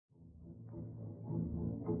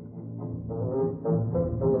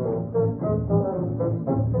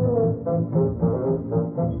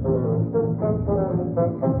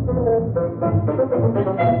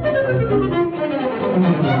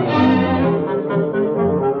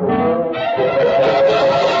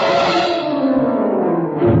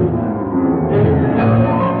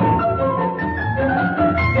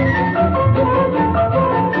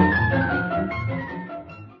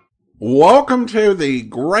Welcome to the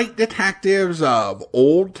Great Detectives of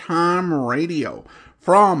Old Time Radio.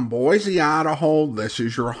 From Boise, Idaho, this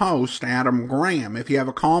is your host, Adam Graham. If you have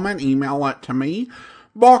a comment, email it to me,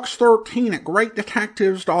 box13 at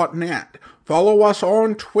greatdetectives.net. Follow us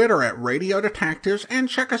on Twitter at Radio Detectives and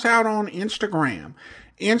check us out on Instagram,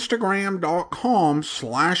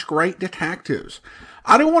 instagram.com/greatdetectives.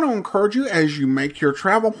 I do want to encourage you as you make your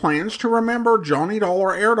travel plans to remember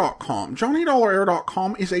JohnnyDollarAir.com.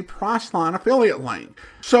 JohnnyDollarAir.com is a Priceline affiliate link.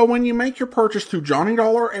 So when you make your purchase through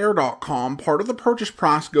JohnnyDollarAir.com, part of the purchase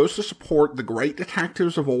price goes to support the Great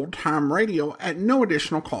Detectives of Old Time Radio at no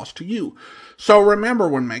additional cost to you. So remember,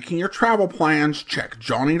 when making your travel plans, check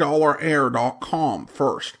JohnnyDollarAir.com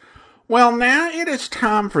first. Well, now it is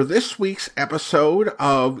time for this week's episode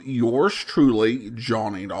of yours truly,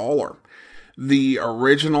 Johnny Dollar. The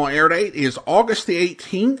original air date is August the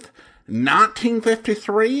 18th,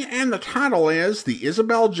 1953, and the title is The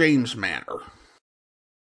Isabel James Matter.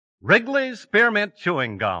 Wrigley's Spearmint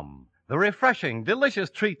Chewing Gum, the refreshing, delicious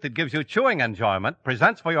treat that gives you chewing enjoyment,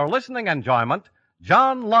 presents for your listening enjoyment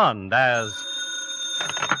John Lund as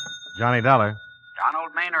Johnny Dollar.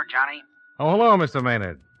 Donald Maynard, Johnny. Oh, hello, Mr.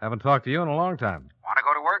 Maynard. Haven't talked to you in a long time. Want to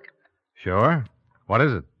go to work? Sure. What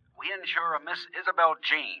is it? We insure a Miss Isabel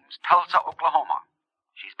James, Tulsa, Oklahoma.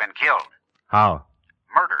 She's been killed. How?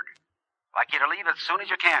 Murdered. Like you to leave as soon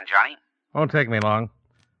as you can, Johnny. Won't take me long.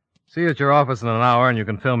 See you at your office in an hour, and you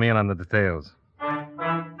can fill me in on the details.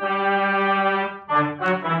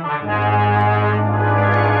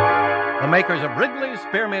 the makers of Wrigley's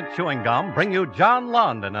Spearmint Chewing Gum bring you John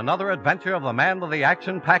Lund in another adventure of the man with the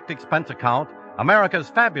action-packed expense account,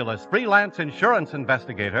 America's fabulous freelance insurance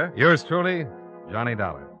investigator. Yours truly, Johnny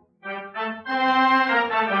Dollar.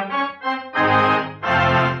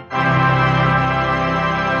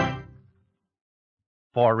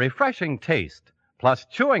 For refreshing taste plus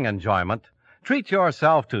chewing enjoyment, treat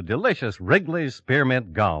yourself to delicious Wrigley's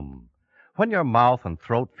Spearmint Gum. When your mouth and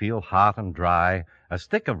throat feel hot and dry, a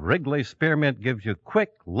stick of Wrigley's Spearmint gives you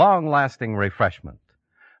quick, long-lasting refreshment.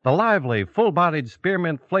 The lively, full-bodied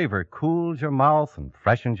spearmint flavor cools your mouth and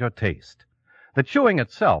freshens your taste. The chewing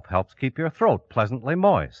itself helps keep your throat pleasantly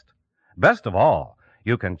moist. Best of all,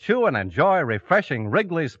 you can chew and enjoy refreshing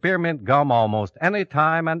Wrigley's Spearmint Gum almost any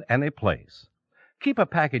time and any place. Keep a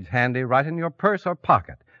package handy right in your purse or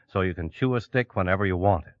pocket so you can chew a stick whenever you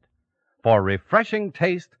want it. For refreshing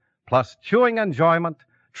taste plus chewing enjoyment,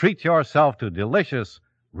 treat yourself to delicious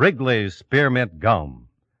Wrigley's Spearmint Gum.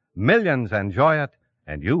 Millions enjoy it,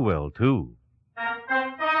 and you will too.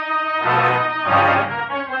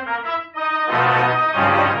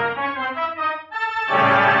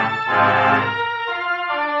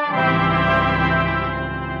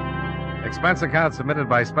 Expense account submitted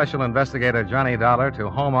by Special Investigator Johnny Dollar to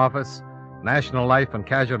Home Office, National Life and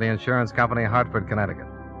Casualty Insurance Company, Hartford, Connecticut.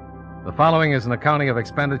 The following is an accounting of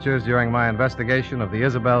expenditures during my investigation of the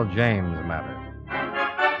Isabel James matter.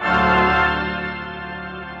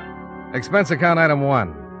 Expense account item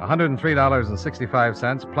 1,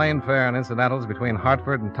 $103.65, plane fare and incidentals between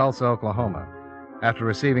Hartford and Tulsa, Oklahoma, after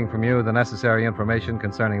receiving from you the necessary information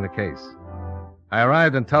concerning the case. I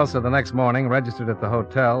arrived in Tulsa the next morning, registered at the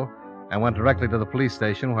hotel, and went directly to the police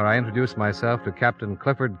station where I introduced myself to Captain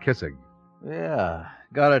Clifford Kissig. Yeah,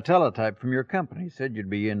 got a teletype from your company. Said you'd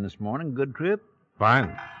be in this morning. Good trip?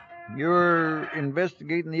 Fine. You're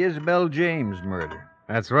investigating the Isabel James murder.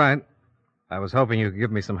 That's right. I was hoping you could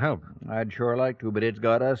give me some help. I'd sure like to, but it's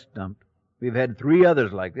got us stumped. We've had 3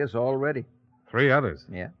 others like this already. 3 others?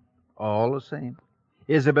 Yeah, all the same.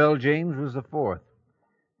 Isabel James was the 4th.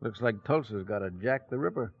 Looks like Tulsa's got a Jack the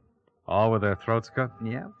Ripper. All with their throats cut?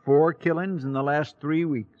 Yeah, 4 killings in the last 3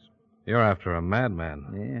 weeks. You're after a madman.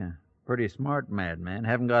 Yeah, pretty smart madman.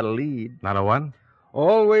 Haven't got a lead. Not a what?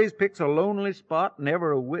 Always picks a lonely spot,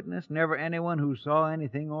 never a witness, never anyone who saw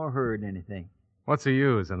anything or heard anything. What's he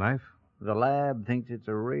use, a knife? The lab thinks it's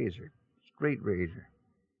a razor. Straight razor.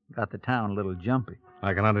 Got the town a little jumpy.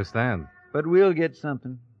 I can understand. But we'll get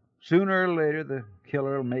something. Sooner or later, the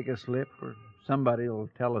killer will make a slip, or somebody will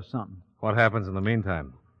tell us something. What happens in the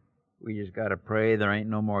meantime? We just gotta pray there ain't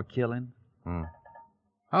no more killing.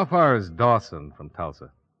 How far is Dawson from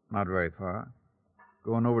Tulsa? Not very far.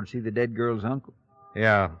 Going over to see the dead girl's uncle.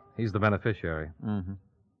 Yeah, he's the beneficiary. Mm-hmm.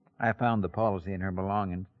 I found the policy in her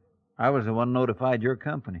belongings. I was the one notified your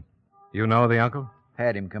company. You know the uncle?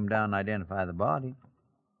 Had him come down and identify the body.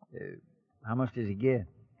 How much does he get?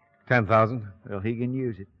 $10,000. Well, he can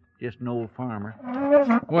use it. Just an old farmer.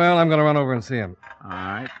 Well, I'm going to run over and see him. All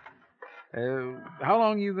right. How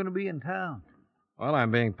long are you going to be in town? Well,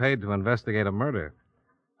 I'm being paid to investigate a murder.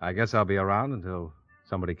 I guess I'll be around until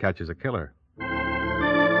somebody catches a killer.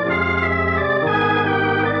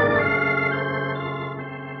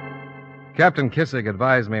 Captain Kissig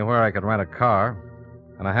advised me where I could rent a car,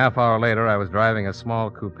 and a half hour later I was driving a small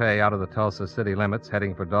coupe out of the Tulsa city limits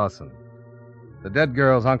heading for Dawson. The dead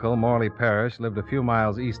girl's uncle, Morley Parrish, lived a few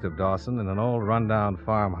miles east of Dawson in an old rundown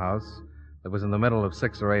farmhouse that was in the middle of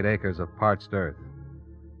 6 or 8 acres of parched earth.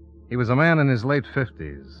 He was a man in his late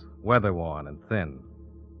 50s, weather-worn and thin.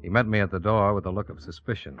 He met me at the door with a look of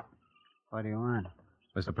suspicion. What do you want?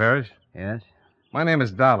 Mr. Parrish? Yes? My name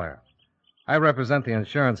is Dollar. I represent the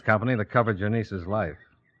insurance company that covered your niece's life.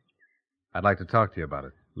 I'd like to talk to you about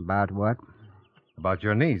it. About what? About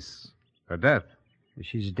your niece, her death.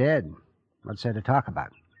 She's dead. What's there to talk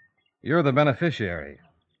about? You're the beneficiary.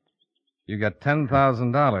 You get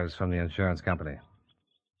 $10,000 from the insurance company.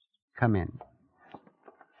 Come in.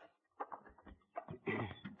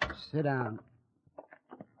 Sit down.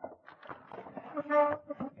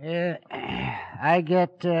 I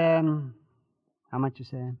get, how much you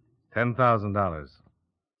say? $10,000.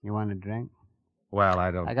 You want a drink? Well, I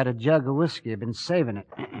don't... I got a jug of whiskey. I've been saving it.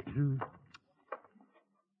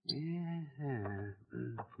 You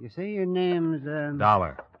say your name's,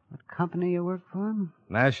 Dollar. What company you work for?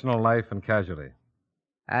 National Life and Casualty.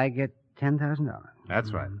 I get $10,000.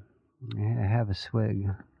 That's right. Yeah, have a swig.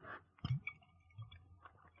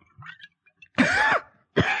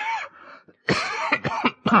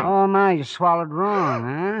 Oh, my, you swallowed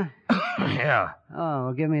wrong, huh? Yeah. Oh,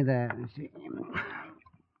 well, give me that.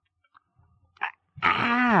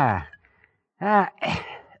 Ah.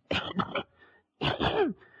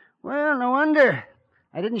 Well, no wonder.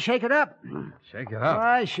 I didn't shake it up. Shake it up.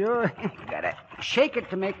 Why, sure. Gotta shake it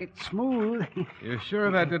to make it smooth. You sure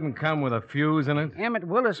that didn't come with a fuse in it? Emmett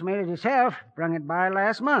Willis made it himself. Brung it by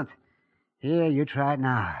last month. Here, you try it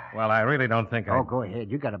now. Well, I really don't think I... Oh, go ahead.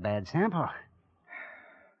 You got a bad sample.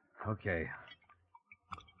 Okay.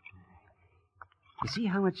 You see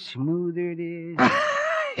how much smoother it is?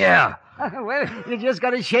 Yeah. Well, you just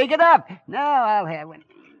got to shake it up. Now I'll have one.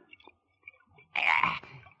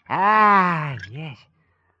 Ah, yes.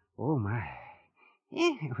 Oh, my.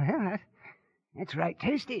 Yeah, well, that's right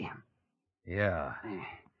tasty. Yeah.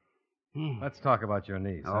 Let's talk about your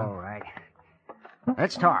niece. All right.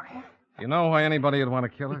 Let's talk. You know why anybody would want to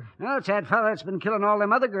kill her? No, it's that fella that's been killing all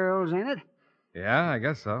them other girls, ain't it? Yeah, I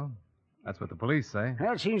guess so. That's what the police say.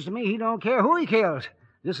 Well, it seems to me he don't care who he kills,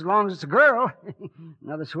 just as long as it's a girl.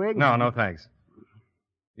 Another swig? No, thanks.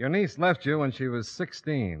 Your niece left you when she was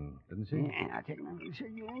 16, didn't she? Yeah, I'll take another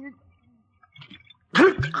swig.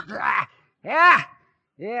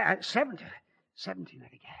 Yeah, 17, I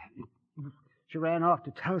think. She ran off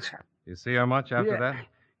to Tulsa. You see her much after that?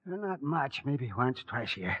 Well, not much, maybe once,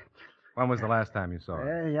 twice a year. When was the last time you saw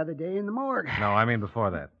her? The other day in the morgue. No, I mean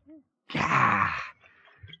before that.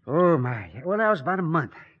 Oh, my. Well, that was about a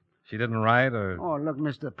month. She didn't write or... Oh, look,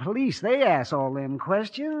 Mr. Police, they ask all them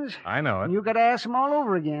questions. I know it. You got to ask them all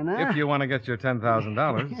over again, huh? If you want to get your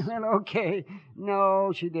 $10,000. Well, okay.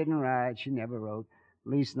 No, she didn't write. She never wrote.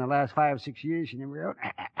 At least in the last 5 or 6 years, she never wrote.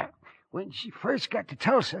 When she first got to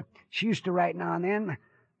Tulsa, she used to write now and then.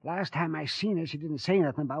 Last time I seen her, she didn't say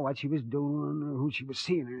nothing about what she was doing or who she was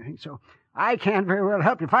seeing or anything, so I can't very well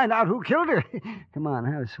help you find out who killed her. Come on,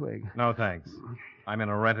 have a swig. No, thanks. I'm in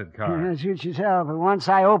a rented car. Suit yourself. But once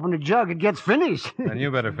I open the jug, it gets finished. Then you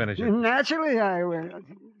better finish it. Naturally, I will.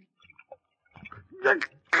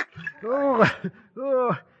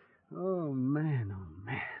 Oh, man.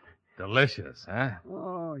 Delicious, huh?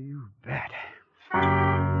 Oh, you bet.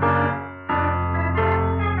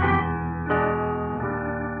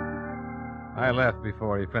 I left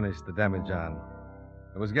before he finished the demijohn.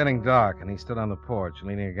 It was getting dark, and he stood on the porch,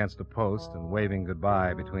 leaning against a post and waving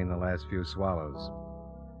goodbye between the last few swallows.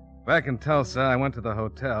 Back in Tulsa, I went to the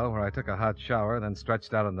hotel, where I took a hot shower, then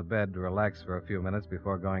stretched out on the bed to relax for a few minutes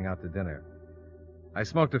before going out to dinner. I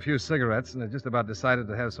smoked a few cigarettes and had just about decided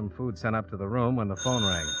to have some food sent up to the room when the phone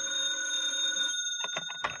rang.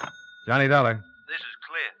 Johnny Dollar. This is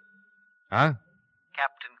Cliff, Huh?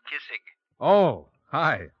 Captain Kissig. Oh,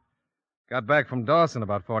 hi. Got back from Dawson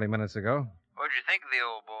about 40 minutes ago. What'd you think of the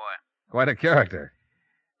old boy? Quite a character.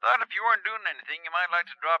 Thought if you weren't doing anything, you might like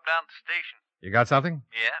to drop down to the station. You got something?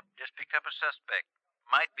 Yeah, just picked up a suspect.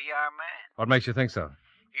 Might be our man. What makes you think so?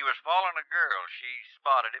 He was following a girl. She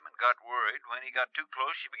spotted him and got worried. When he got too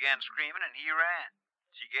close, she began screaming, and he ran.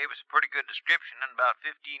 She gave us a pretty good description, and about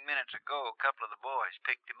 15 minutes ago, a couple of the boys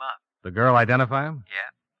picked him up. The girl identify him?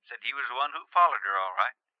 Yeah, said he was the one who followed her, all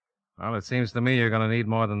right. Well, it seems to me you're going to need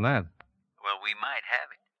more than that. Well, we might have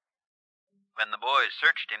it. When the boys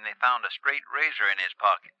searched him, they found a straight razor in his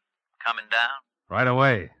pocket. Coming down? Right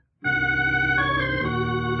away.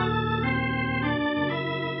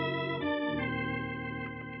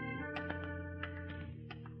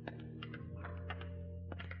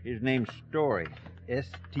 His name's Story.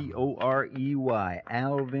 Storey.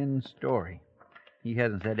 Alvin Story. He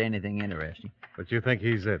hasn't said anything interesting. But you think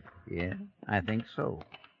he's it? Yeah, I think so.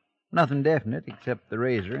 Nothing definite except the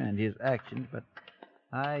razor and his actions, but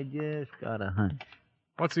I just got a hunch.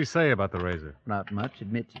 What's he say about the razor? Not much.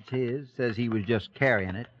 Admits it's his. Says he was just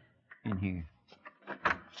carrying it. In here.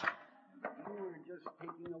 You were just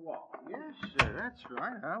taking a walk. Yes, sir, that's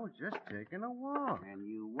right. I was just taking a walk. And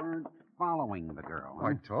you weren't following the girl.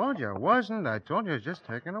 I told you I wasn't. I told you I was just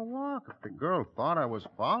taking a walk. If the girl thought I was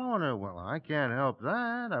following her, well, I can't help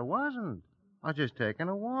that. I wasn't. I was just taking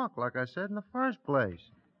a walk, like I said in the first place.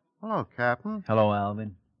 Hello, Captain. Hello,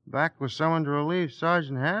 Alvin. Back with someone to relieve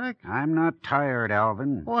Sergeant Haddock? I'm not tired,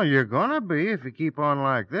 Alvin. Well, you're gonna be if you keep on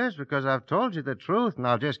like this, because I've told you the truth, and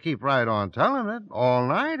I'll just keep right on telling it all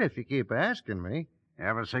night if you keep asking me.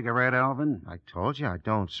 Have a cigarette, Alvin? I told you I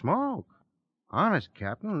don't smoke. Honest,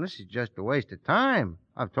 Captain, this is just a waste of time.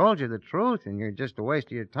 I've told you the truth, and you're just a waste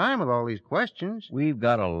of your time with all these questions. We've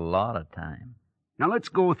got a lot of time. Now let's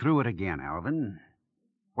go through it again, Alvin.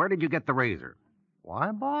 Where did you get the razor? Well,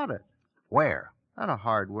 I bought it. Where? At a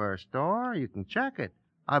hardware store. You can check it.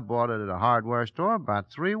 I bought it at a hardware store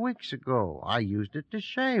about 3 weeks ago. I used it to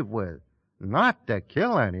shave with, not to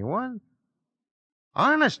kill anyone.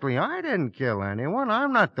 Honestly, I didn't kill anyone.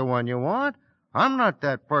 I'm not the one you want. I'm not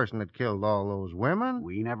that person that killed all those women.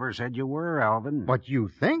 We never said you were, Alvin. But you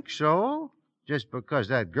think so, just because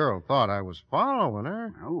that girl thought I was following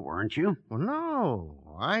her. Well, weren't you? Well, no.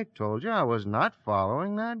 I told you I was not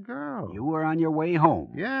following that girl. You were on your way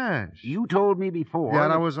home. Yes. You told me before.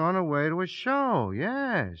 That I was on the way to a show.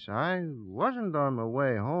 Yes. I wasn't on my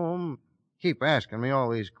way home. Keep asking me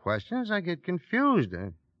all these questions. I get confused.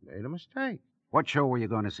 I made a mistake. What show were you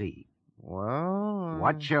going to see? Well...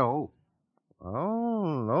 What show?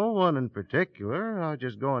 Oh, no one in particular. I was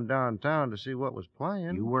just going downtown to see what was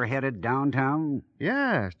playing. You were headed downtown?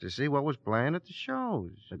 Yes, to see what was playing at the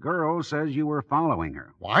shows. The girl says you were following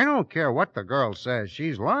her. Well, I don't care what the girl says.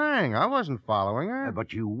 She's lying. I wasn't following her.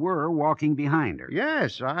 But you were walking behind her.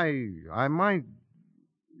 Yes, I might...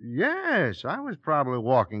 Yes, I was probably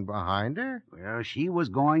walking behind her. Well, she was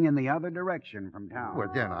going in the other direction from town. Well,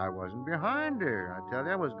 then I wasn't behind her. I tell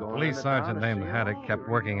you, I was going... Police into sergeant town to named see Haddock her. kept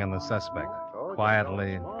working on the suspect,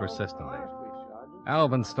 quietly and persistently.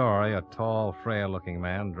 Alvin Story, a tall, frail-looking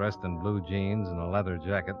man dressed in blue jeans and a leather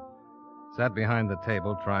jacket, sat behind the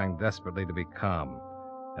table trying desperately to be calm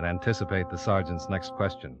and anticipate the sergeant's next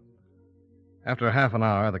question. After half an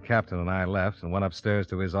hour, the captain and I left and went upstairs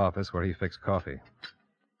to his office where he fixed coffee.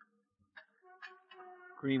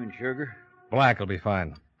 Cream and sugar? Black will be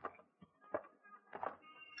fine.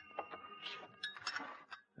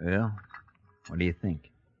 Well, what do you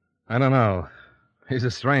think? I don't know. He's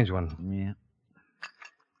a strange one. Yeah.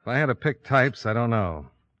 If I had to pick types, I don't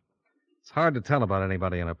know. It's hard to tell about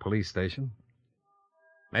anybody in a police station.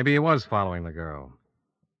 Maybe he was following the girl.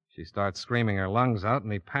 She starts screaming her lungs out,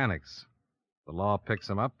 and he panics. The law picks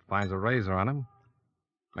him up, finds a razor on him.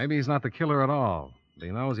 Maybe he's not the killer at all. But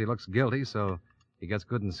he knows he looks guilty, so he gets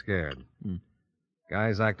good and scared.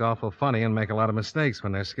 Guys act awful funny and make a lot of mistakes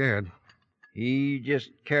when they're scared. He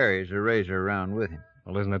just carries a razor around with him.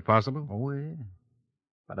 Well, isn't it possible? Oh, yeah.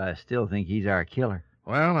 But I still think he's our killer.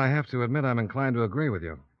 Well, I have to admit I'm inclined to agree with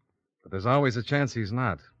you. But there's always a chance he's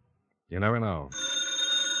not. You never know.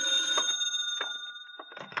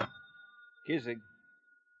 Kissing.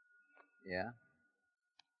 Yeah?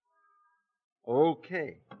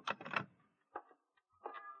 Okay.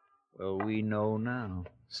 Well, we know now.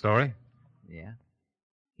 Story? Yeah.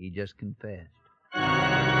 He just confessed.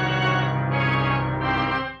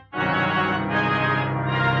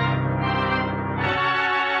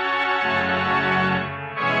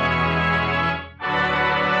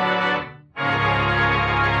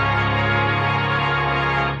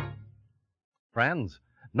 Friends,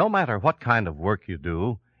 no matter what kind of work you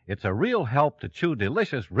do, it's a real help to chew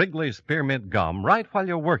delicious Wrigley's Spearmint Gum right while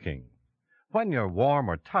you're working. When you're warm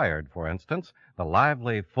or tired, for instance, the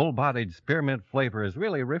lively, full-bodied spearmint flavor is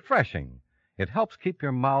really refreshing. It helps keep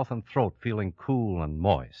your mouth and throat feeling cool and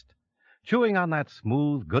moist. Chewing on that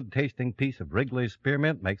smooth, good-tasting piece of Wrigley's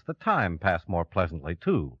Spearmint makes the time pass more pleasantly,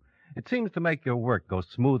 too. It seems to make your work go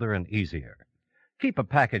smoother and easier. Keep a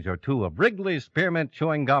package or two of Wrigley's Spearmint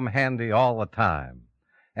chewing gum handy all the time.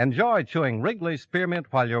 Enjoy chewing Wrigley's Spearmint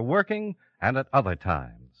while you're working and at other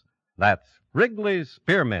times. That's Wrigley's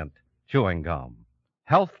Spearmint chewing gum.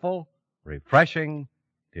 Healthful, refreshing,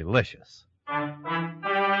 delicious. And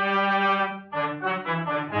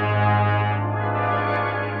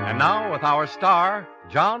now, with our star,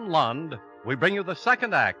 John Lund, we bring you the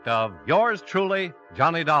second act of Yours Truly,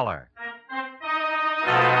 Johnny Dollar.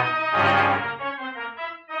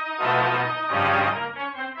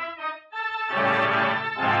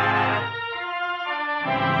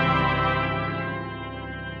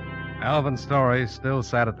 Alvin Story still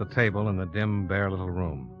sat at the table in the dim, bare little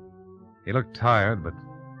room. He looked tired, but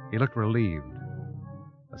he looked relieved.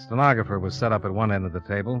 A stenographer was set up at one end of the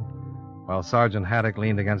table, while Sergeant Haddock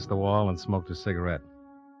leaned against the wall and smoked a cigarette.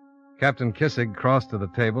 Captain Kissig crossed to the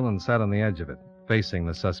table and sat on the edge of it, facing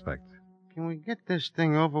the suspect. Can we get this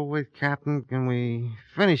thing over with, Captain? Can we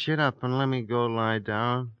finish it up and let me go lie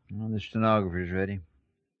down? Well, the stenographer's ready.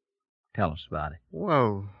 Tell us about it.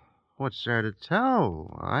 Well, what's there to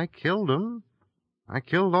tell? I killed them. I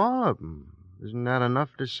killed all of them. Isn't that enough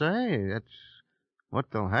to say? That's what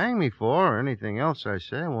they'll hang me for. Anything else I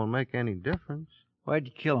say won't make any difference. Why'd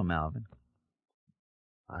you kill him, Alvin?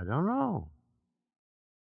 I don't know.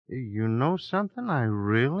 You know something? I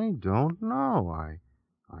really don't know.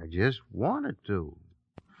 I just wanted to.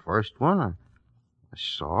 First one, I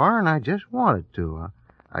saw her and I just wanted to.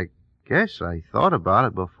 I guess I thought about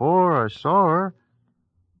it before I saw her.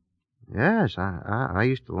 Yes, I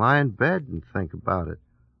used to lie in bed and think about it.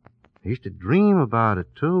 I used to dream about it,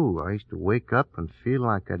 too. I used to wake up and feel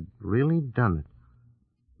like I'd really done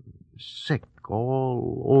it. Sick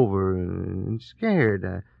all over and scared.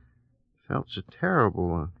 I felt so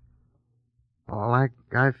terrible. Like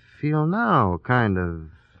I feel now, kind of.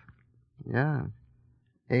 Yeah.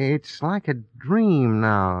 It's like a dream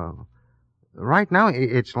now. Right now,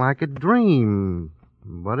 it's like a dream,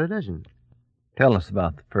 but it isn't. Tell us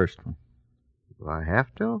about the first one. Do I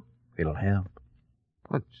have to? It'll help.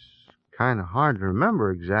 It's kind of hard to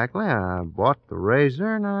remember exactly. I bought the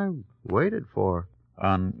razor and I waited for her.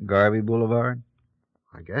 On Garvey Boulevard?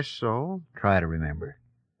 I guess so. Try to remember.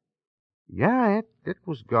 Yeah, it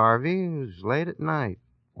was Garvey. It was late at night.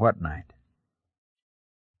 What night?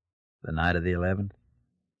 The night of the 11th?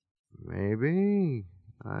 Maybe.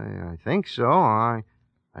 I think so. I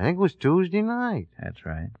think it was Tuesday night. That's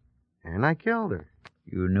right. And I killed her.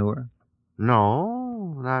 You knew her?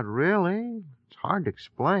 No, not really. It's hard to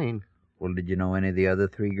explain. Well, did you know any of the other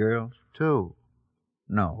three girls? 2.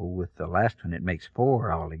 No, with the last one it makes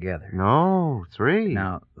 4 altogether. No, 3.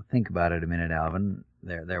 Now, think about it a minute, Alvin.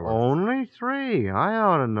 There were... Only 3. I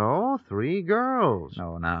ought to know. 3 girls.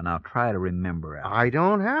 No, now try to remember, Alvin. I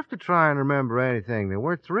don't have to try and remember anything. There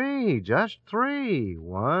were 3. Just 3.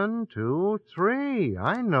 1, 2, 3.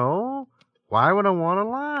 I know. Why would I want to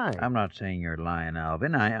lie? I'm not saying you're lying,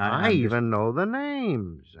 Alvin. I even know the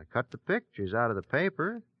names. I cut the pictures out of the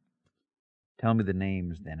paper. Tell me the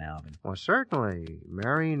names then, Alvin. Well, certainly.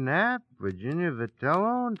 Mary Knapp, Virginia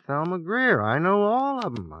Vitello, and Thelma Greer. I know all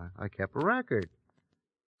of them. I kept a record.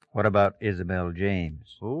 What about Isabel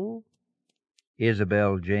James? Who?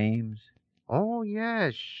 Isabel James? Oh,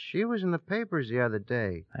 yes. She was in the papers the other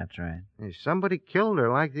day. That's right. Somebody killed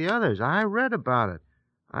her like the others. I read about it.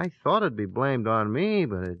 I thought it'd be blamed on me,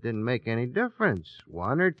 but it didn't make any difference.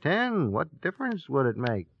 1 or 10, what difference would it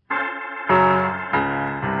make?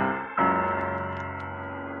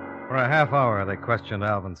 For a half hour, they questioned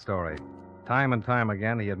Alvin Story. Time and time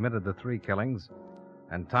again, he admitted the 3 killings,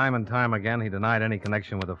 and time again, he denied any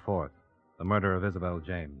connection with the 4th, the murder of Isabel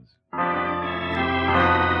James.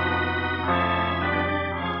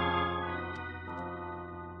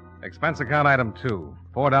 Expense account item 2,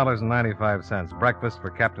 $4.95, breakfast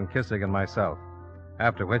for Captain Kissig and myself,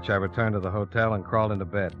 after which I returned to the hotel and crawled into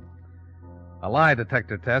bed. A lie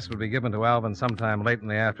detector test would be given to Alvin sometime late in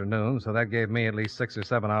the afternoon, so that gave me at least 6 or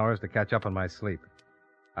 7 hours to catch up on my sleep.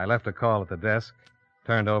 I left a call at the desk,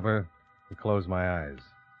 turned over, and closed my eyes.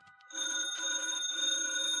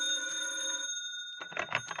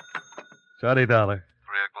 Johnny Dollar.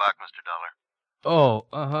 3 o'clock, Mr. Dollar. Oh,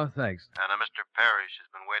 thanks. And Mr. Parrish has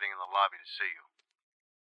been waiting in the lobby to see you.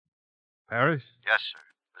 Parrish? Yes, sir.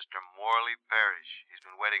 Mr. Morley Parrish. He's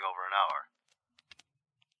been waiting over an hour.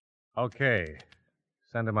 Okay.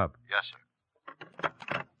 Send him up. Yes, sir.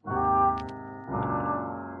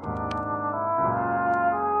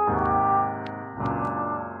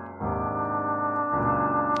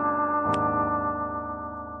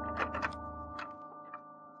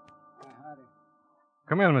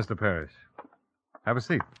 Come in, Mr. Parrish. Have a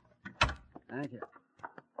seat. Thank you.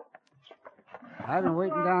 I've been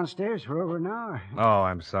waiting downstairs for over an hour. Oh,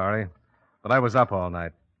 I'm sorry. But I was up all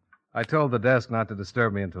night. I told the desk not to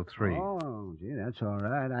disturb me until 3. Oh, gee, that's all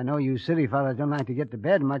right. I know you city fellas don't like to get to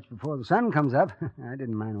bed much before the sun comes up. I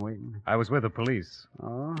didn't mind waiting. I was with the police.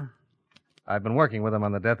 Oh? I've been working with them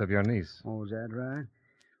on the death of your niece. Oh, is that right?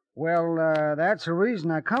 Well, that's the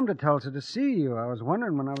reason I come to Tulsa to see you. I was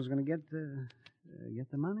wondering when I was going to get the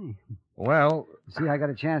money. Well... See, I got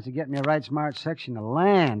a chance to get me a right smart section of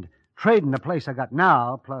land. Trading the place I got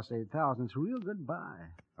now, plus 8,000. It's a real good buy.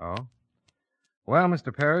 Oh? Well,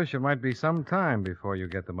 Mr. Parrish, it might be some time before you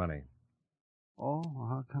get the money. Oh,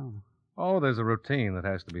 how come? Oh, there's a routine that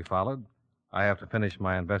has to be followed. I have to finish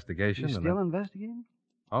my investigation. You still investigating?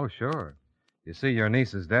 Oh, sure. You see, your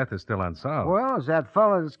niece's death is still unsolved. Well, it's that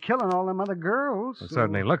fella that's killing all them other girls. It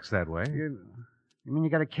certainly looks that way. You mean you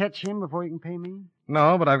got to catch him before you can pay me?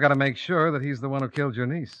 No, but I've got to make sure that he's the one who killed your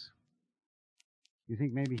niece. You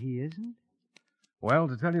think maybe he isn't? Well,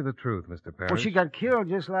 to tell you the truth, Mr. Parrish... Well, she got killed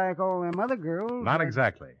just like all them other girls. Not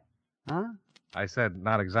exactly. Huh? I said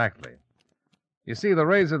not exactly. You see, the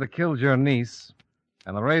razor that killed your niece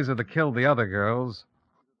and the razor that killed the other girls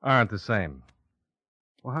aren't the same.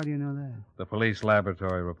 Well, how do you know that? The police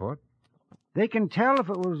laboratory report. They can tell if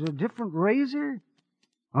it was a different razor?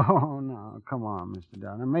 Oh, no. Come on, Mr.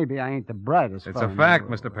 Donner. Maybe I ain't the brightest It's fellow a fact,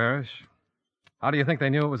 in the Mr. Parrish. How do you think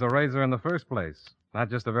they knew it was a razor in the first place? Not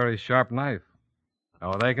just a very sharp knife.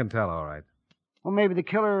 Oh, they can tell, all right. Well, maybe the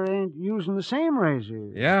killer ain't using the same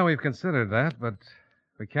razor. Yeah, we've considered that, but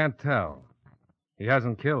we can't tell. He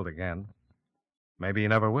hasn't killed again. Maybe he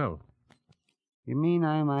never will. You mean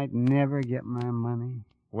I might never get my money?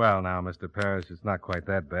 Well, now, Mr. Parrish, it's not quite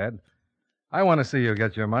that bad. I want to see you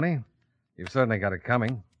get your money. You've certainly got it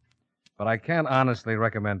coming. But I can't honestly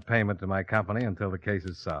recommend payment to my company until the case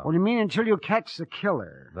is solved. What do you mean until you catch the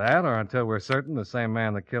killer? That, or until we're certain the same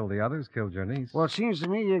man that killed the others killed your niece. Well, it seems to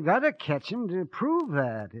me you gotta catch him to prove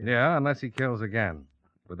that. Yeah, unless he kills again,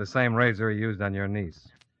 with the same razor he used on your niece.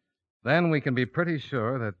 Then we can be pretty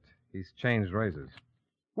sure that he's changed razors.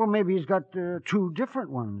 Well, maybe he's got two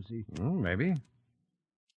different ones. Maybe.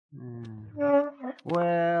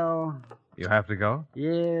 Well... You have to go?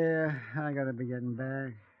 Yeah, I gotta be getting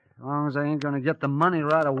back. As long as I ain't gonna get the money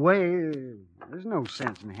right away, there's no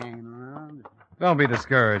sense in hanging around. Don't be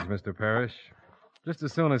discouraged, Mr. Parrish. Just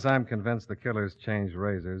as soon as I'm convinced the killer's changed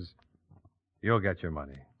razors, you'll get your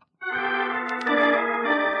money.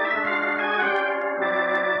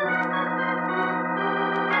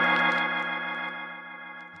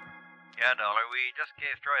 Yeah, Dollar, we just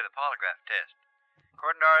gave Story the polygraph test.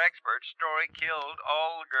 According to our experts, Story killed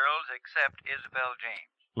all the girls except Isabel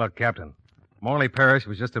James. Look, Captain, Morley Parrish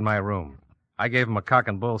was just in my room. I gave him a cock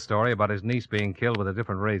and bull story about his niece being killed with a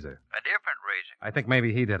different razor. A different razor? I think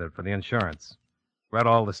maybe he did it for the insurance. Read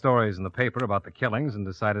all the stories in the paper about the killings and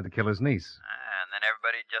decided to kill his niece. And then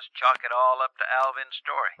everybody just chalk it all up to Alvin's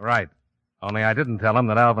Story. Right. Only I didn't tell him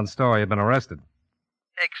that Alvin Story had been arrested.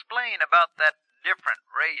 Explain about that different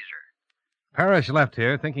razor. Parrish left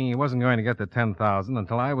here thinking he wasn't going to get the $10,000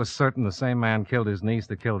 until I was certain the same man killed his niece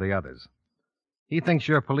that killed the others. He thinks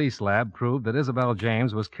your police lab proved that Isabel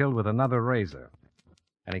James was killed with another razor.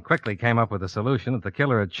 And he quickly came up with a solution that the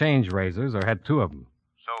killer had changed razors or had two of them.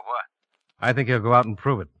 So what? I think he'll go out and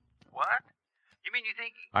prove it. What? You mean you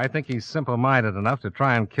think he... I think he's simple-minded enough to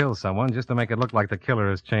try and kill someone just to make it look like the killer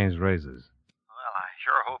has changed razors. Well, I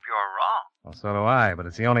sure hope you're wrong. Well, so do I, but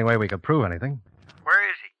it's the only way we could prove anything. Where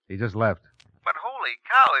is he? He just left. But holy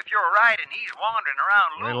cow, if you're right and he's wandering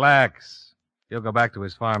around loose... Relax. He'll go back to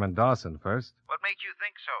his farm in Dawson first. What makes you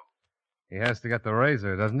think so? He has to get the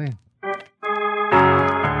razor, doesn't he?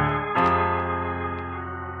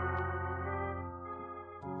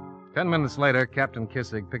 Ten minutes later, Captain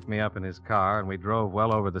Kissig picked me up in his car, and we drove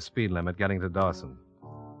well over the speed limit getting to Dawson.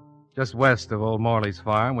 Just west of old Morley's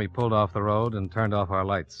farm, we pulled off the road and turned off our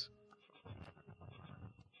lights.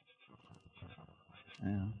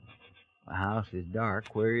 Well, the house is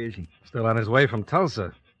dark. Where is he? Still on his way from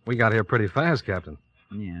Tulsa. We got here pretty fast, Captain.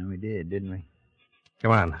 Yeah, we did, didn't we?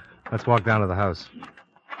 Come on. Let's walk down to the house.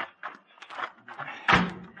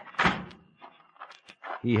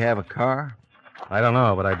 He have a car? I don't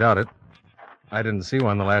know, but I doubt it. I didn't see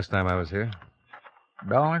one the last time I was here.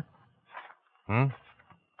 Dollar? Hmm?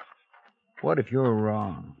 What if you're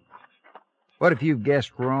wrong? What if you've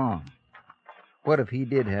guessed wrong? What if he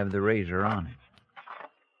did have the razor on him?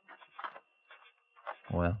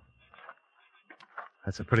 Well?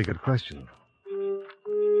 That's a pretty good question.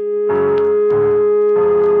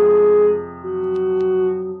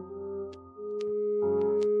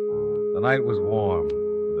 The night was warm,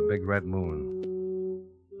 with a big red moon.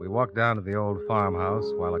 We walked down to the old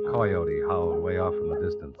farmhouse while a coyote howled way off in the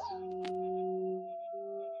distance.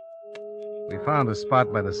 We found a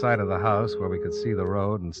spot by the side of the house where we could see the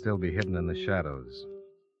road and still be hidden in the shadows.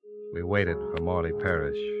 We waited for Morley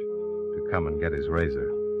Parrish to come and get his razor.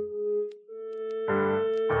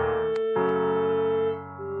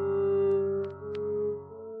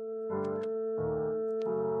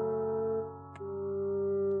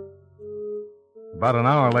 About an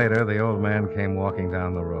hour later, the old man came walking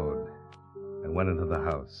down the road and went into the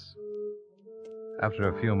house. After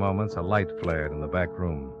a few moments, a light flared in the back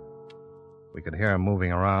room. We could hear him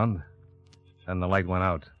moving around, then the light went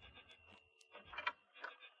out.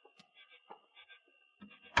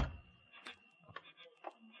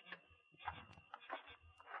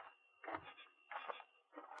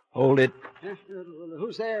 Hold it.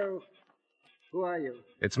 Who's there? Who are you?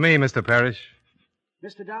 It's me, Mr. Parrish.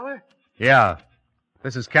 Mr. Dollar? Yeah.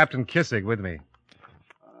 This is Captain Kissig with me.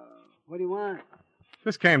 What do you want?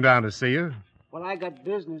 Just came down to see you. Well, I got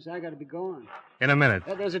business. I got to be going. In a minute.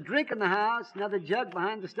 There's a drink in the house, another jug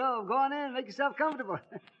behind the stove. Go on in, make yourself comfortable.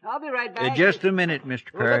 I'll be right back. Just a minute,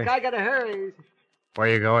 Mr. Well, Parrish. look, I got to hurry. Where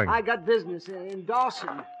are you going? I got business in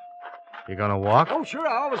Dawson. You gonna walk? Oh, sure,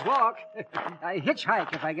 I always walk. I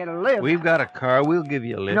hitchhike if I get a lift. We've got a car. We'll give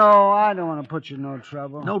you a lift. No, I don't want to put you in no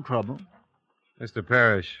trouble. No trouble. Mr.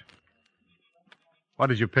 Parrish, what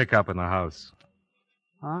did you pick up in the house?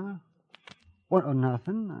 Huh? What? Oh,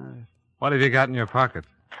 nothing. What have you got in your pocket?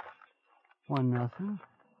 Nothing.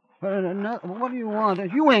 What do you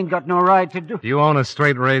want? You ain't got no right to do... Do you own a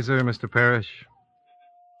straight razor, Mr. Parrish?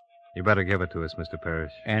 You better give it to us, Mr.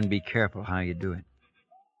 Parrish. And be careful how you do it.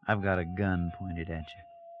 I've got a gun pointed at you.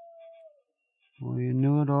 Well, you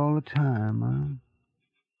knew it all the time,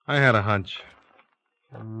 I had a hunch.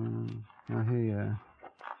 Now, here you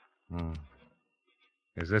are.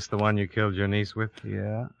 Is this the one you killed your niece with?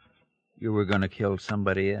 Yeah. You were going to kill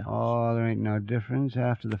somebody else. Oh, there ain't no difference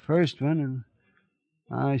after the first one, and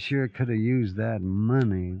I sure could have used that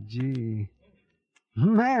money. Gee.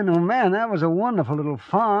 Man, oh, man, that was a wonderful little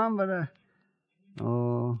farm, but,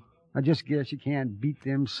 I just guess you can't beat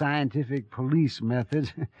them scientific police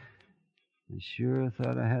methods. I sure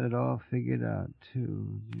thought I had it all figured out, too.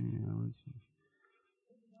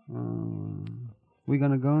 We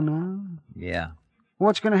gonna go now? Yeah.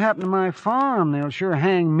 What's gonna happen to my farm? They'll sure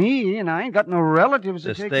hang me, and I ain't got no relatives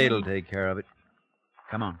The to take state'll take care of it.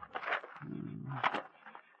 Come on.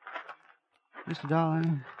 Mr. Dollar,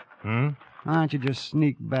 why don't you just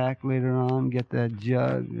sneak back later on, get that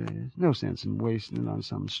jug? There's no sense in wasting it on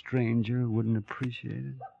some stranger who wouldn't appreciate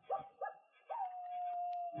it.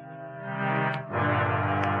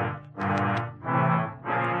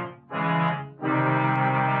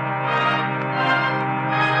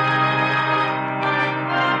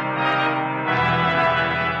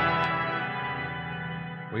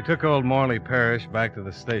 We took old Morley Parrish back to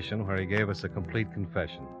the station where he gave us a complete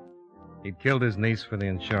confession. He'd killed his niece for the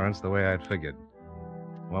insurance the way I'd figured.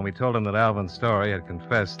 When we told him that Alvin Story had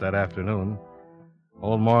confessed that afternoon,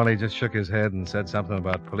 old Morley just shook his head and said something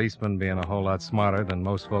about policemen being a whole lot smarter than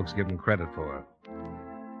most folks give him credit for.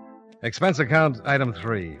 Expense account item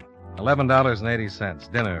 3,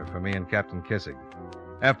 $11.80, dinner for me and Captain Kissig.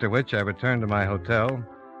 After which I returned to my hotel,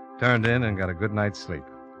 turned in, and got a good night's sleep.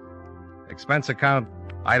 Expense account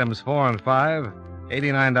items 4 and 5,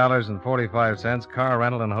 $89.45, car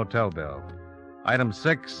rental and hotel bill. Item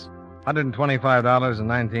 6,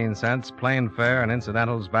 $125.19, plane fare and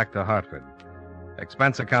incidentals back to Hartford.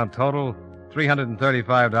 Expense account total,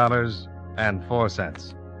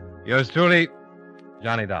 $335.04. Yours truly,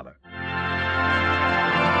 Johnny Dollar.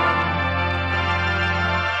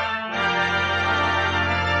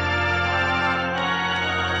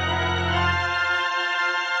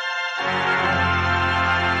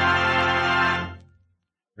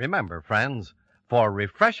 Remember, friends, for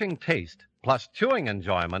refreshing taste plus chewing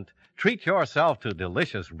enjoyment, treat yourself to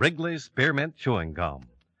delicious Wrigley's Spearmint Chewing Gum.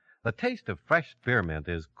 The taste of fresh spearmint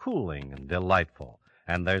is cooling and delightful,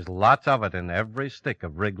 and there's lots of it in every stick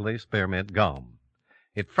of Wrigley's Spearmint Gum.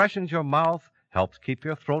 It freshens your mouth, helps keep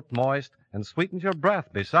your throat moist, and sweetens your breath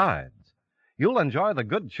besides. You'll enjoy the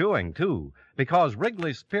good chewing, too, because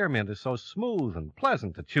Wrigley's Spearmint is so smooth and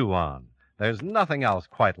pleasant to chew on. There's nothing else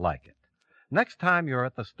quite like it. Next time you're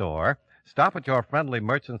at the store, stop at your friendly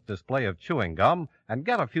merchant's display of chewing gum and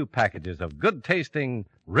get a few packages of good-tasting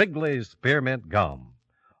Wrigley's Spearmint Gum.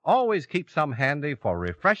 Always keep some handy for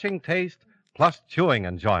refreshing taste plus chewing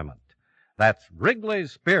enjoyment. That's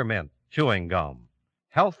Wrigley's Spearmint Chewing Gum.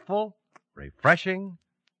 Healthful, refreshing,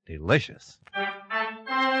 delicious.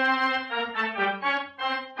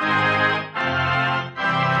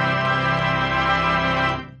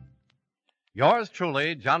 Yours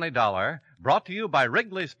truly, Johnny Dollar, brought to you by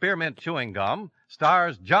Wrigley's Spearmint Chewing Gum,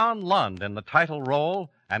 stars John Lund in the title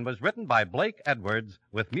role and was written by Blake Edwards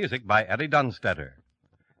with music by Eddie Dunstetter.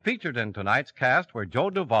 Featured in tonight's cast were Joe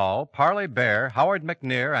Duvall, Parley Bear, Howard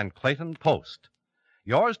McNear, and Clayton Post.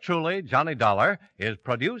 Yours truly, Johnny Dollar, is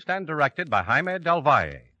produced and directed by Jaime Del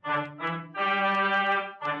Valle.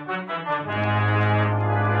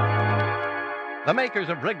 The makers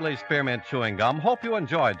of Wrigley's Spearmint Chewing Gum hope you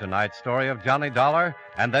enjoyed tonight's story of Johnny Dollar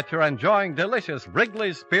and that you're enjoying delicious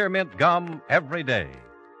Wrigley's Spearmint Gum every day.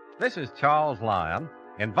 This is Charles Lyon,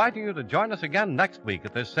 inviting you to join us again next week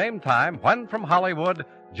at this same time when, from Hollywood,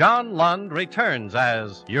 John Lund returns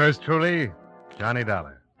as... Yours truly, Johnny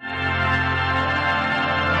Dollar.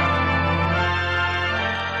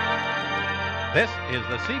 This is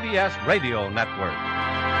the CBS Radio Network.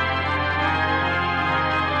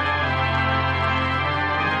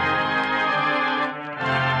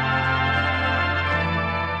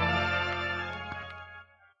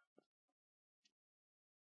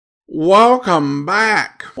 Welcome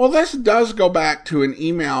back. Well, this does go back to an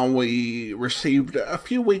email we received a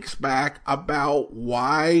few weeks back about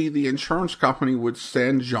why the insurance company would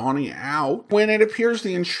send Johnny out when it appears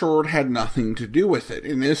the insured had nothing to do with it.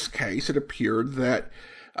 In this case, it appeared that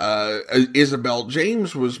Isabel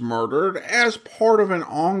James was murdered as part of an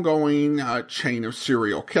ongoing chain of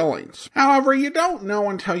serial killings. However, you don't know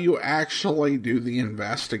until you actually do the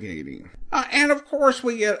investigating. And of course,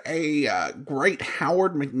 we get a great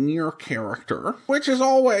Howard McNear character, which is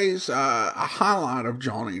always a highlight of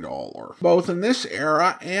Johnny Dollar, both in this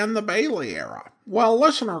era and the Bailey era. Well,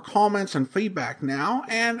 listener comments and feedback now,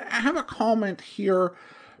 and I have a comment here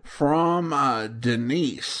from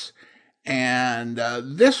Denise. And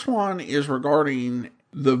this one is regarding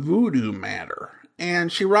the voodoo matter.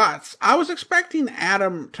 And she writes, I was expecting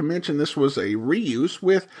Adam to mention this was a reuse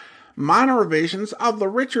with minor revisions of the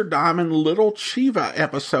Richard Diamond Little Chiva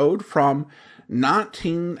episode from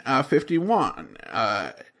 1951,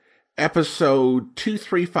 episode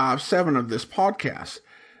 2357 of this podcast.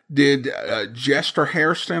 Did Jester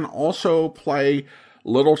Hairston also play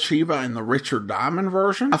Little Chiva in the Richard Diamond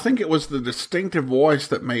version? I think it was the distinctive voice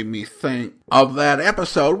that made me think of that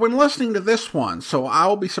episode when listening to this one, so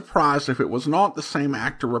I'll be surprised if it was not the same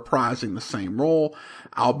actor reprising the same role,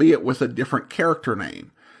 albeit with a different character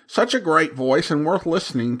name. Such a great voice and worth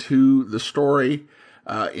listening to the story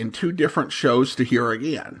in two different shows to hear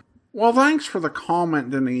again. Well, thanks for the comment,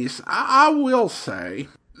 Denise. I will say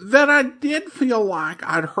that I did feel like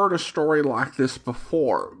I'd heard a story like this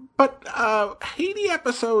before. But Haiti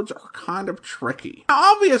episodes are kind of tricky.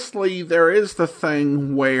 Now, obviously, there is the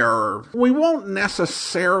thing where we won't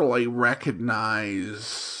necessarily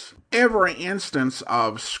recognize every instance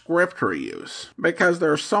of script reuse, because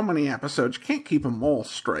there are so many episodes, you can't keep them all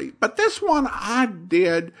straight. But this one, I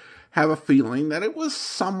did have a feeling that it was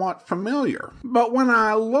somewhat familiar. But when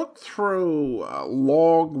I looked through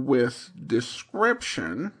log with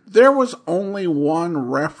description, there was only one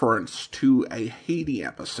reference to a Haiti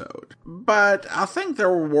episode. But I think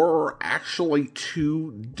there were actually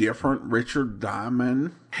two different Richard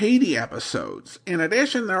Diamond Haiti episodes. In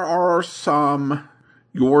addition, there are some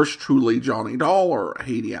Yours Truly, Johnny Dollar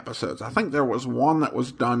Haiti episodes. I think there was one that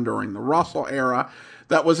was done during the Russell era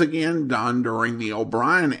that was again done during the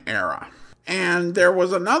O'Brien era. And there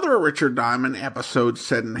was another Richard Diamond episode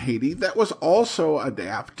set in Haiti that was also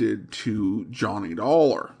adapted to Johnny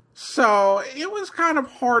Dollar. So it was kind of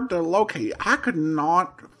hard to locate. I could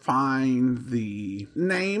not find the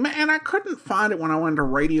name, and I couldn't find it when I went to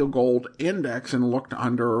Radio Gold Index and looked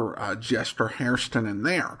under Jester Hairston in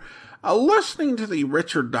there. Listening to the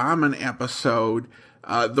Richard Diamond episode,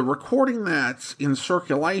 the recording that's in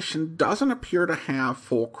circulation doesn't appear to have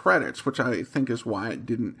full credits, which I think is why it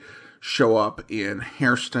didn't show up in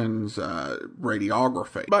Hairston's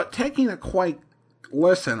radiography. But taking a quick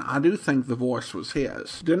listen, I do think the voice was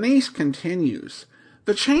his. Denise continues,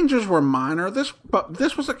 the changes were minor, but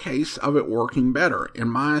this was a case of it working better. In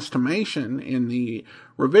my estimation, in the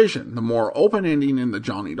revision, the more open ending in the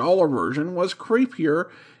Johnny Dollar version was creepier,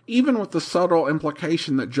 even with the subtle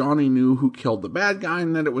implication that Johnny knew who killed the bad guy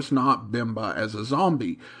and that it was not Bimba as a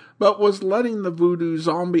zombie, but was letting the voodoo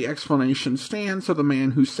zombie explanation stand so the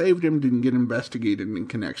man who saved him didn't get investigated in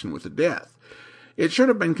connection with the death. It should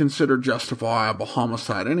have been considered justifiable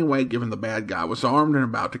homicide anyway, given the bad guy was armed and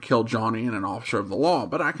about to kill Johnny and an officer of the law,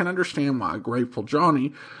 but I can understand why a grateful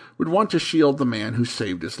Johnny would want to shield the man who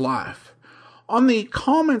saved his life. On the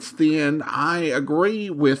comments at the end, I agree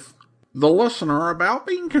with the listener about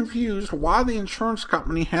being confused why the insurance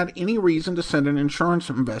company had any reason to send an insurance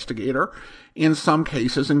investigator in some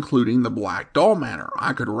cases, including the Black Doll matter.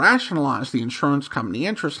 I could rationalize the insurance company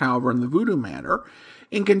interest, however, in the voodoo matter,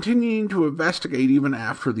 in continuing to investigate even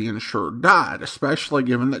after the insured died, especially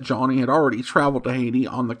given that Johnny had already traveled to Haiti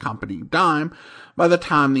on the company dime by the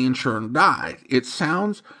time the insured died. It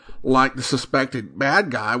sounds like the suspected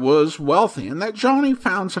bad guy was wealthy, and that Johnny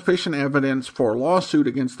found sufficient evidence for a lawsuit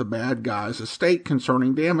against the bad guy's estate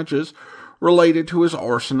concerning damages related to his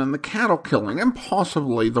arson and the cattle killing, and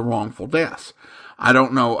possibly the wrongful deaths. I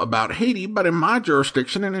don't know about Haiti, but in my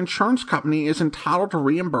jurisdiction, an insurance company is entitled to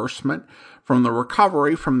reimbursement from the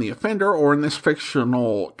recovery from the offender, or in this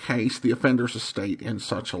fictional case, the offender's estate in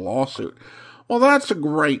such a lawsuit. Well, that's a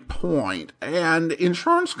great point, and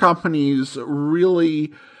insurance companies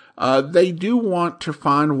really they do want to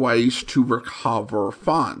find ways to recover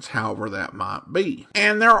funds, however that might be.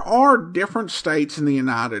 And there are different states in the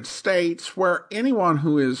United States where anyone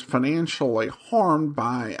who is financially harmed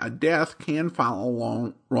by a death can file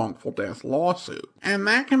a wrongful death lawsuit. And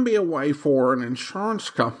that can be a way for an insurance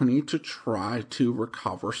company to try to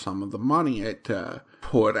recover some of the money it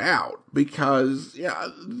put out, because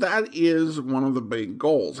that is one of the big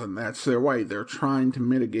goals, and that's their way. They're trying to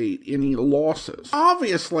mitigate any losses.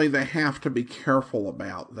 Obviously, they have to be careful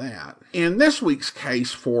about that. In this week's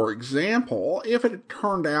case, for example, if it had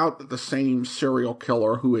turned out that the same serial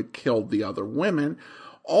killer who had killed the other women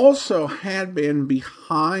also had been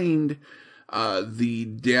behind the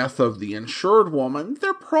death of the insured woman,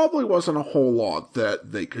 there probably wasn't a whole lot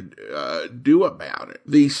that they could do about it.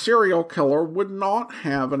 The serial killer would not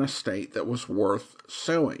have an estate that was worth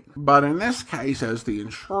suing. But in this case, as the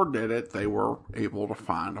insured did it, they were able to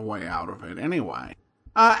find a way out of it anyway.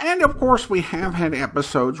 And of course, we have had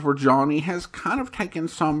episodes where Johnny has kind of taken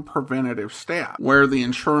some preventative steps, where the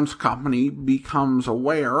insurance company becomes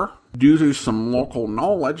aware, due to some local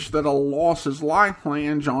knowledge, that a loss is likely,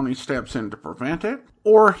 and Johnny steps in to prevent it,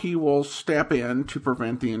 or he will step in to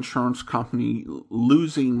prevent the insurance company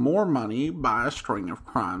losing more money by a string of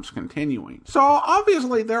crimes continuing. So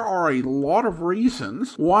obviously there are a lot of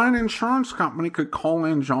reasons why an insurance company could call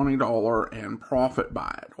in Johnny Dollar and profit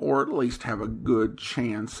by it, or at least have a good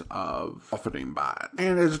chance of profiting by it.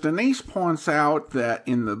 And as Denise points out, that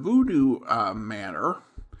in the voodoo matter,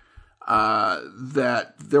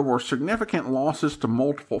 that there were significant losses to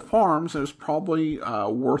multiple farms, it was probably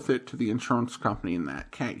worth it to the insurance company in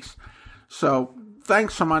that case. So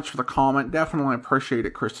thanks so much for the comment. Definitely appreciate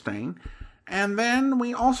it, Christine. And then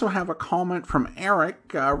we also have a comment from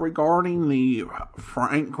Eric regarding the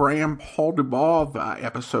Frank Graham, Paul Dubov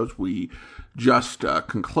episodes we just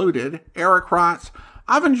concluded. Eric writes,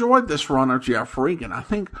 I've enjoyed this run of Jeff Regan. I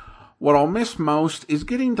think what I'll miss most is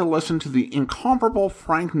getting to listen to the incomparable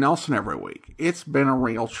Frank Nelson every week. It's been a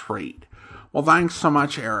real treat. Well, thanks so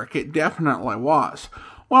much, Eric. It definitely was.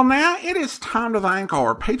 Well, now it is time to thank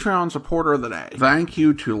our Patreon supporter of the day. Thank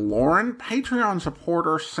you to Lauren, Patreon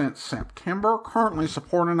supporter since September, currently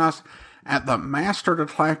supporting us at the Master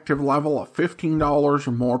Detective level of $15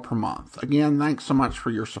 or more per month. Again, thanks so much for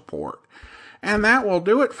your support. And that will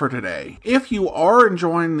do it for today. If you are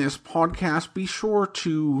enjoying this podcast, be sure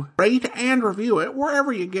to rate and review it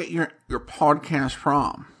wherever you get your podcast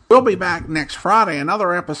from. We'll be back next Friday,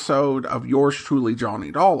 another episode of yours truly,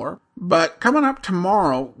 Johnny Dollar. But coming up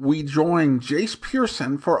tomorrow, we join Jace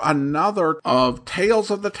Pearson for another of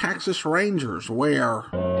Tales of the Texas Rangers, where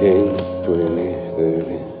 10, 20,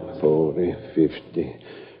 30, 40, 50.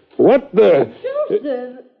 What the?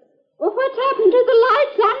 Joseph! Well, what's happened to the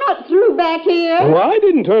lights? I'm not through back here. Well, I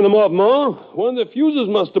didn't turn them off, Ma. One of the fuses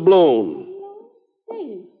must have blown.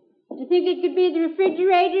 Hey, do you think it could be the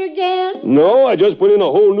refrigerator again? No, I just put in a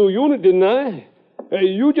whole new unit, didn't I? Hey,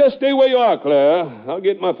 you just stay where you are, Claire. I'll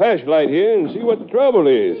get my flashlight here and see what the trouble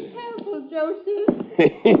is. Be careful,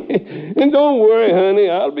 Joseph. And don't worry, honey.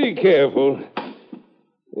 I'll be careful.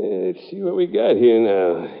 Let's see what we got here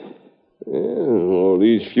now. All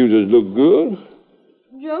these fuses look good.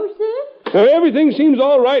 Joseph? Everything seems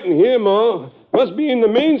all right in here, Ma. Must be in the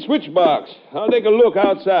main switch box. I'll take a look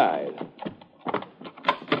outside.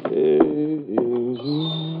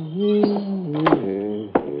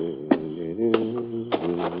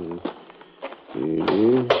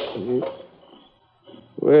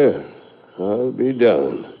 Well, I'll be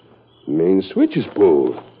done. Main switch is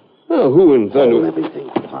pulled. Now, who in thunder... Hold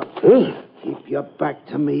everything, Pop. Huh? Keep your back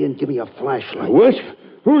to me and give me a flashlight. What?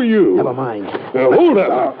 Who are you? Never mind. Now, hold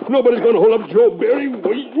up. Nobody's going to hold up Joe Barry.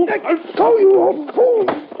 Wait. Let go, you old fool.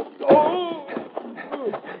 Oh.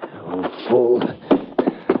 Old fool.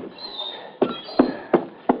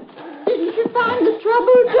 Didn't you find the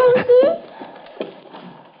trouble, Joseph?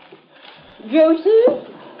 Joseph?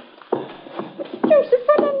 Joseph,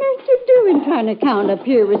 what on earth you doing trying to count up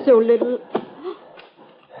here with so little...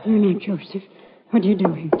 No, no, Joseph. What are you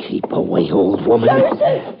doing? Keep away, old woman.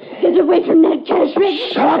 Joseph! Get away from that cash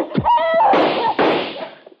register. Shut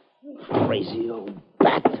up! Crazy old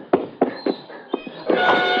bat.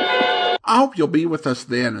 I hope you'll be with us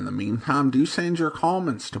then. In the meantime, do send your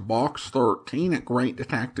comments to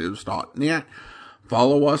box13@greatdetectives.net.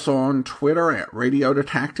 Follow us on Twitter at Radio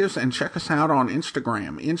Detectives and check us out on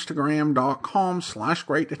Instagram,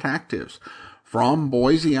 instagram.com/greatdetectives. From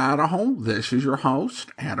Boise, Idaho, this is your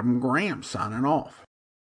host, Adam Graham, signing off.